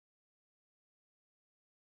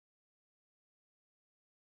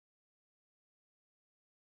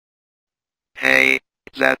Hey,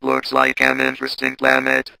 that looks like an interesting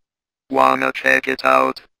planet. Wanna check it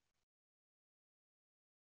out?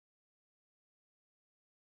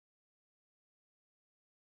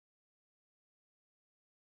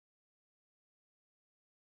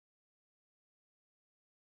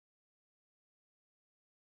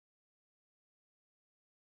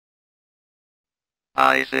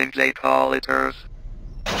 I think they call it Earth.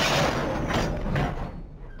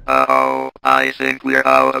 Uh-oh, I think we're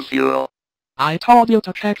out of fuel. I told you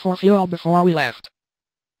to check for fuel before we left.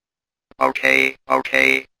 Okay,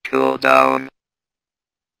 cool down.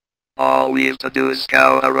 All we have to do is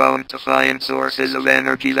scout around to find sources of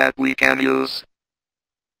energy that we can use.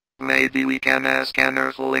 Maybe we can ask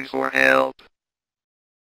Anarfulling for help.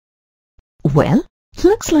 Well,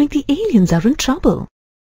 looks like the aliens are in trouble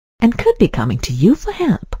and could be coming to you for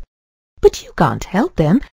help. But you can't help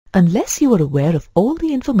them unless you are aware of all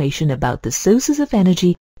the information about the sources of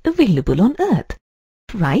energy available on Earth,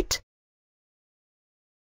 right?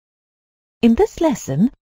 In this lesson,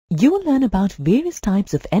 you will learn about various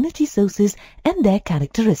types of energy sources and their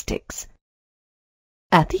characteristics.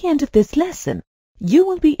 At the end of this lesson, you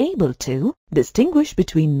will be able to distinguish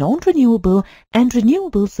between non-renewable and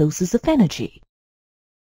renewable sources of energy,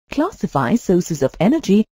 classify sources of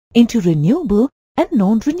energy into renewable and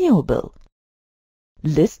non-renewable,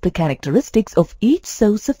 list the characteristics of each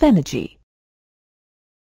source of energy.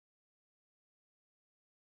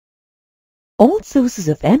 All sources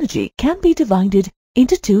of energy can be divided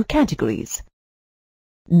into two categories.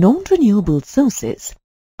 Non-renewable sources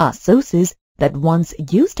are sources that once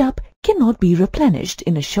used up cannot be replenished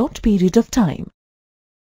in a short period of time.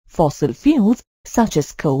 Fossil fuels such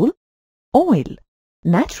as coal, oil,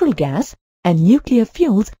 natural gas, and nuclear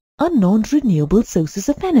fuels are non-renewable sources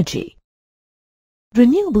of energy.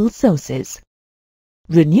 Renewable sources.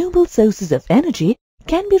 Renewable sources of energy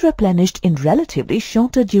can be replenished in relatively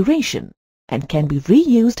shorter duration and can be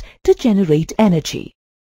reused to generate energy.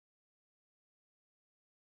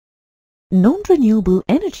 Non-renewable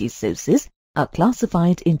energy sources are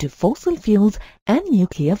classified into fossil fuels and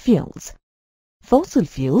nuclear fuels. Fossil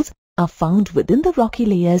fuels are found within the rocky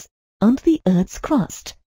layers under the Earth's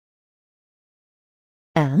crust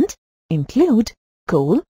and include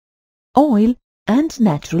coal, oil, and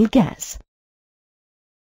natural gas.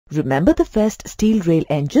 Remember the first steel rail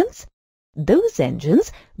engines? Those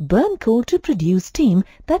engines burn coal to produce steam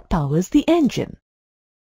that powers the engine.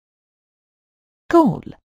 Coal.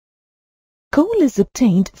 Coal is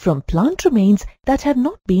obtained from plant remains that have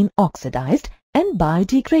not been oxidized and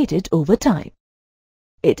biodegraded over time.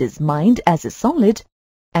 It is mined as a solid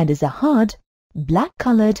and is a hard,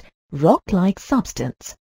 black-colored, rock-like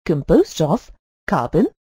substance composed of carbon,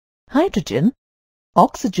 hydrogen,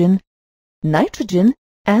 oxygen, nitrogen,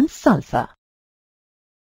 and sulfur.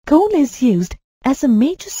 Coal is used as a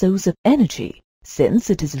major source of energy since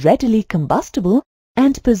it is readily combustible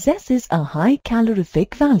and possesses a high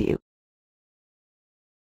calorific value.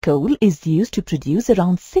 Coal is used to produce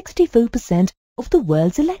around 64% of the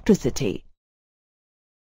world's electricity.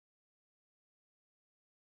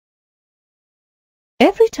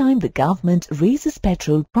 Every time the government raises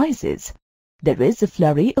petrol prices, there is a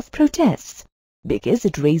flurry of protests because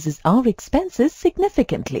it raises our expenses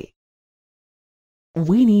significantly.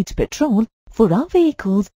 We need petrol for our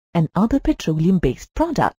vehicles and other petroleum-based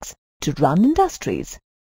products to run industries.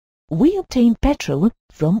 We obtain petrol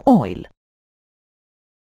from oil.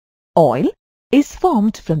 Oil is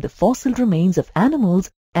formed from the fossil remains of animals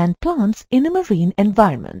and plants in a marine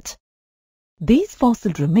environment. These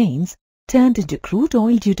fossil remains turned into crude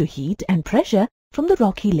oil due to heat and pressure from the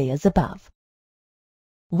rocky layers above.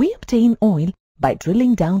 We obtain oil by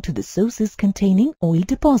drilling down to the sources containing oil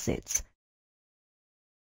deposits.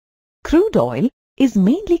 Crude oil is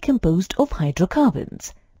mainly composed of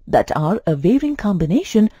hydrocarbons that are a varying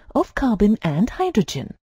combination of carbon and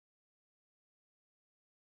hydrogen.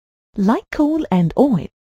 Like coal and oil,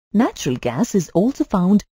 natural gas is also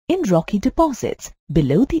found in rocky deposits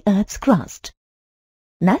below the Earth's crust.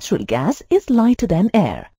 Natural gas is lighter than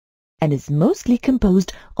air and is mostly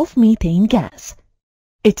composed of methane gas.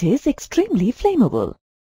 It is extremely flammable.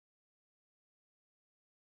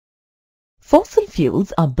 Fossil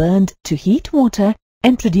fuels are burned to heat water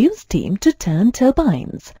and produce steam to turn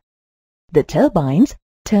turbines. The turbines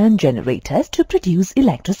turn generators to produce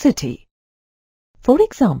electricity. For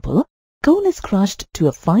example, coal is crushed to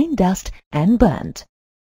a fine dust and burned.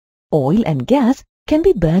 Oil and gas can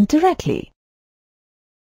be burned directly.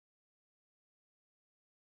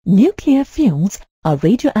 Nuclear fuels are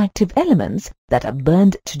radioactive elements that are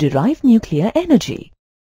burned to derive nuclear energy.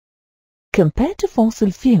 Compared to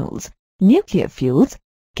fossil fuels, nuclear fuels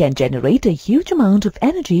can generate a huge amount of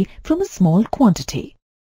energy from a small quantity,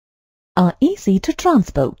 are easy to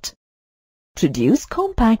transport, produce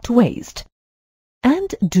compact waste,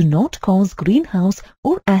 and do not cause greenhouse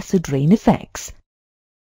or acid rain effects.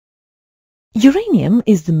 Uranium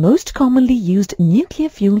is the most commonly used nuclear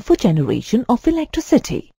fuel for generation of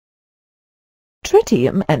electricity.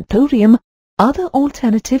 Tritium and thorium are the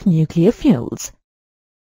alternative nuclear fuels.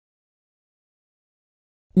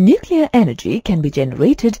 Nuclear energy can be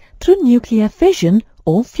generated through nuclear fission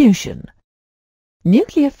or fusion.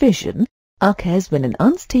 Nuclear fission occurs when an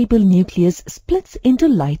unstable nucleus splits into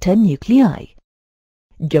lighter nuclei.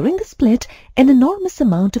 During the split, an enormous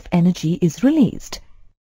amount of energy is released.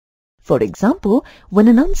 For example, when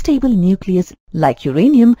an unstable nucleus like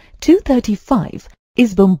uranium-235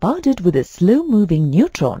 is bombarded with a slow-moving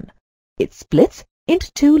neutron, it splits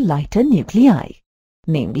into two lighter nuclei,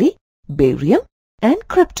 namely barium and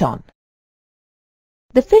krypton.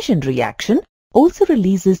 The fission reaction also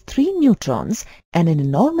releases 3 neutrons and an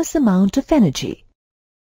enormous amount of energy.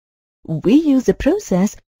 We use a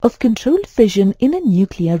process of controlled fission in a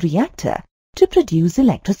nuclear reactor to produce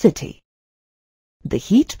electricity. The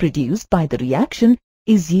heat produced by the reaction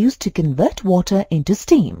is used to convert water into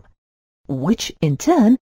steam, which in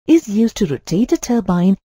turn is used to rotate a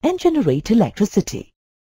turbine and generate electricity.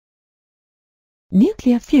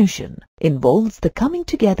 Nuclear fusion involves the coming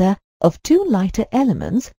together of 2 lighter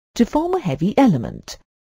elements to form a heavy element.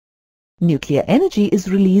 Nuclear energy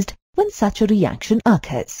is released when such a reaction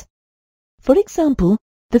occurs. For example,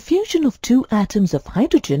 the fusion of 2 atoms of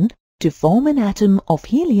hydrogen to form an atom of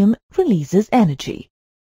helium releases energy.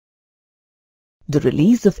 The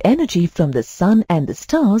release of energy from the sun and the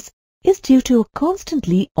stars is due to a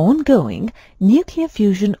constantly ongoing nuclear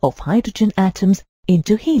fusion of hydrogen atoms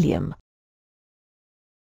into helium.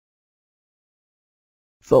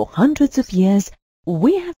 For hundreds of years,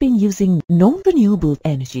 we have been using non-renewable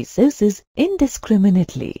energy sources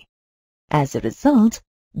indiscriminately. As a result,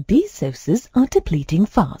 these sources are depleting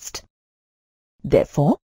fast.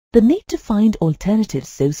 Therefore, the need to find alternative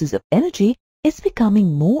sources of energy is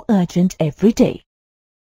becoming more urgent every day.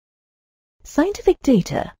 Scientific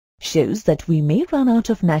data shows that we may run out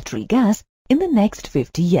of natural gas in the next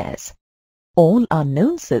 50 years. All our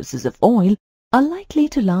known sources of oil are likely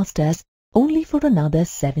to last us only for another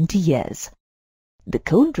 70 years. The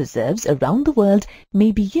coal reserves around the world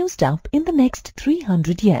may be used up in the next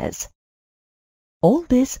 300 years. All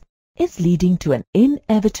this is leading to an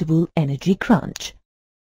inevitable energy crunch.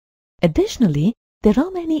 Additionally, there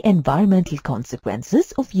are many environmental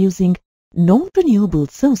consequences of using non-renewable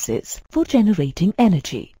sources for generating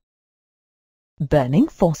energy. Burning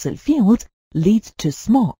fossil fuels leads to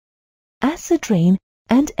smog, acid rain,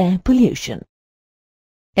 and air pollution.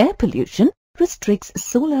 Air pollution restricts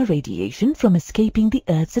solar radiation from escaping the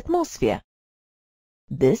Earth's atmosphere.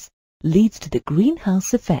 This leads to the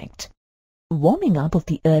greenhouse effect, warming up of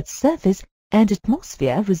the Earth's surface and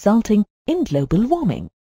atmosphere resulting in global warming.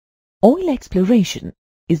 Oil exploration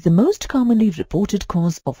is the most commonly reported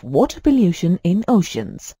cause of water pollution in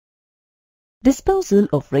oceans. Disposal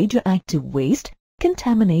of radioactive waste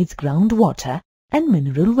contaminates groundwater and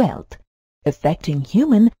mineral wealth, affecting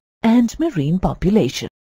human and marine population.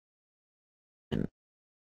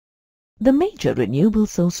 The major renewable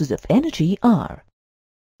sources of energy are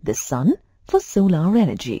the sun for solar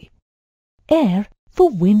energy, air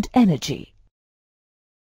for wind energy,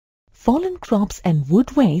 fallen crops and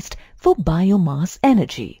wood waste for biomass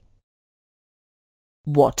energy,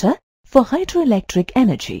 water for hydroelectric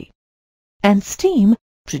energy, and steam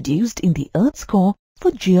produced in the Earth's core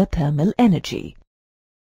for geothermal energy.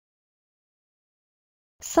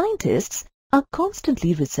 Scientists are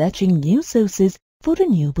constantly researching new sources for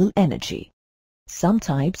renewable energy. Some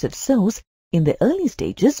types of source in the early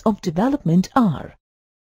stages of development are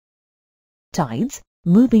tides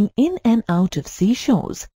moving in and out of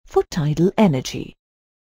seashores for tidal energy,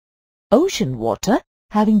 ocean water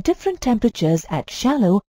having different temperatures at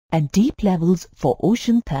shallow and deep levels for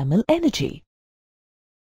ocean thermal energy,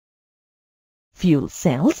 fuel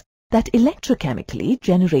cells that electrochemically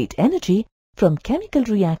generate energy from chemical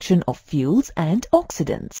reaction of fuels and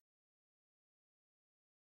oxidants.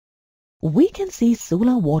 We can see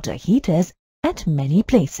solar water heaters at many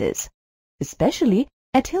places, especially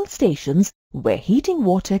at hill stations where heating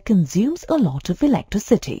water consumes a lot of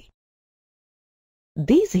electricity.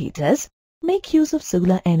 These heaters make use of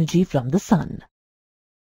solar energy from the sun.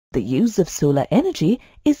 The use of solar energy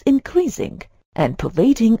is increasing and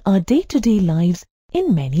pervading our day-to-day lives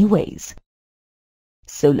in many ways.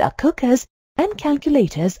 Solar cookers and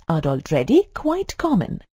calculators are already quite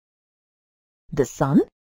common. The sun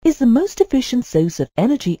is the most efficient source of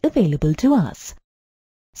energy available to us.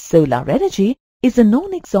 Solar energy is a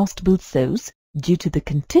non-exhaustible source due to the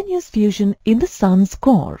continuous fusion in the sun's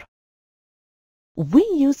core. We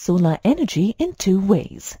use solar energy in two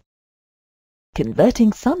ways: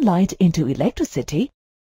 converting sunlight into electricity.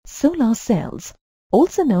 Solar cells,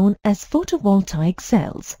 also known as photovoltaic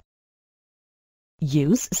cells,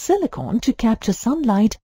 use silicon to capture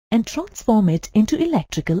sunlight and transform it into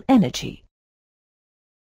electrical energy.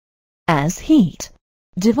 As heat,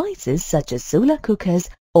 devices such as solar cookers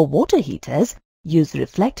or water heaters use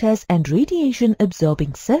reflectors and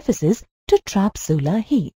radiation-absorbing surfaces to trap solar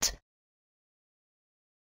heat.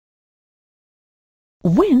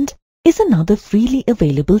 Wind is another freely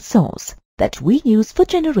available source that we use for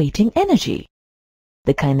generating energy.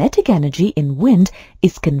 The kinetic energy in wind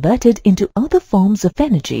is converted into other forms of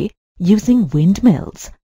energy using windmills.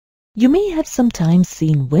 You may have sometimes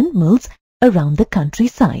seen windmills around the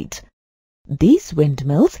countryside. These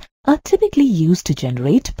windmills are typically used to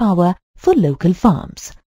generate power for local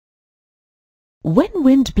farms. When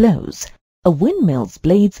wind blows, a windmill's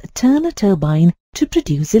blades turn a turbine to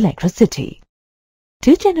produce electricity.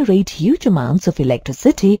 To generate huge amounts of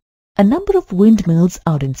electricity, a number of windmills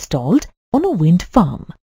are installed on a wind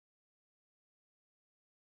farm.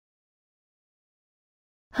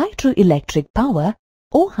 Hydroelectric power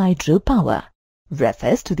or hydropower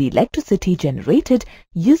refers to the electricity generated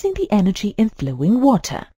using the energy in flowing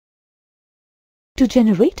water. To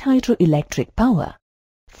generate hydroelectric power,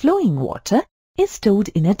 flowing water is stored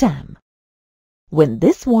in a dam. When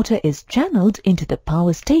this water is channeled into the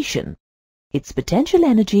power station, its potential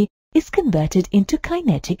energy is converted into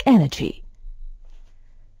kinetic energy.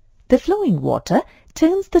 The flowing water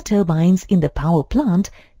turns the turbines in the power plant,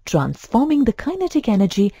 transforming the kinetic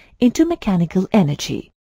energy into mechanical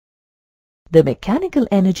energy. The mechanical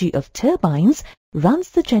energy of turbines runs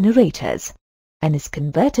the generators and is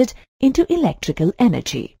converted into electrical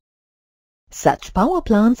energy. Such power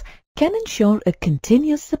plants can ensure a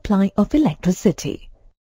continuous supply of electricity.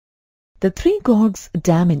 The Three Gorges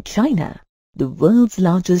Dam in China, the world's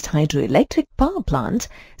largest hydroelectric power plant,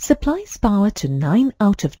 supplies power to 9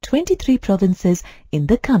 out of 23 provinces in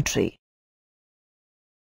the country.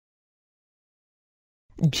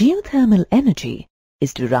 Geothermal energy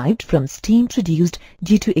is derived from steam produced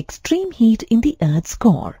due to extreme heat in the Earth's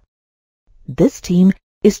core. This steam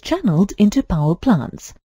is channeled into power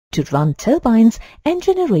plants to run turbines and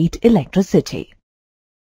generate electricity.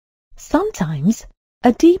 Sometimes,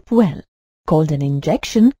 a deep well, called an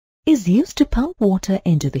injection, is used to pump water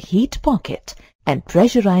into the heat pocket and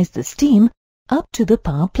pressurize the steam up to the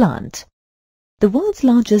power plant. The world's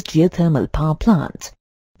largest geothermal power plant,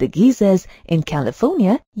 the geysers in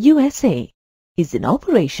California, USA, is in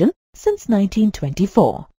operation since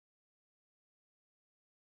 1924.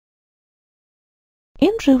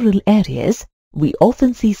 In rural areas, we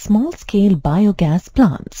often see small-scale biogas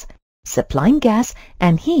plants, supplying gas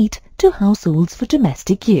and heat to households for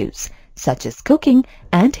domestic use, such as cooking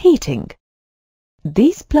and heating.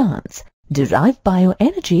 These plants derive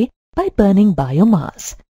bioenergy by burning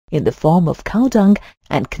biomass in the form of cow dung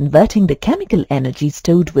and converting the chemical energy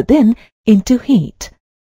stored within into heat.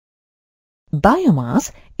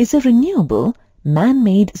 Biomass is a renewable,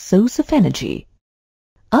 man-made source of energy.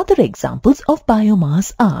 Other examples of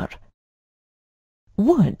biomass are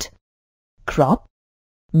wood, crop,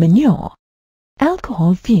 manure,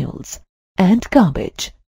 alcohol fuels, and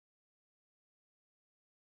garbage.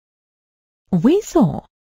 We saw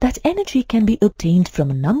that energy can be obtained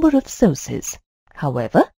from a number of sources.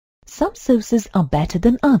 However, some sources are better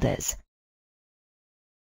than others.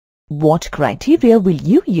 What criteria will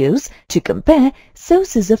you use to compare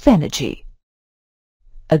sources of energy?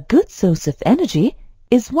 A good source of energy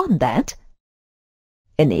is one that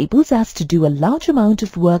enables us to do a large amount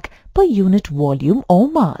of work per unit volume or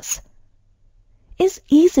mass, is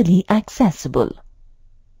easily accessible,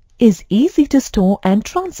 is easy to store and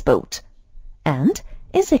transport, and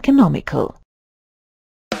is economical.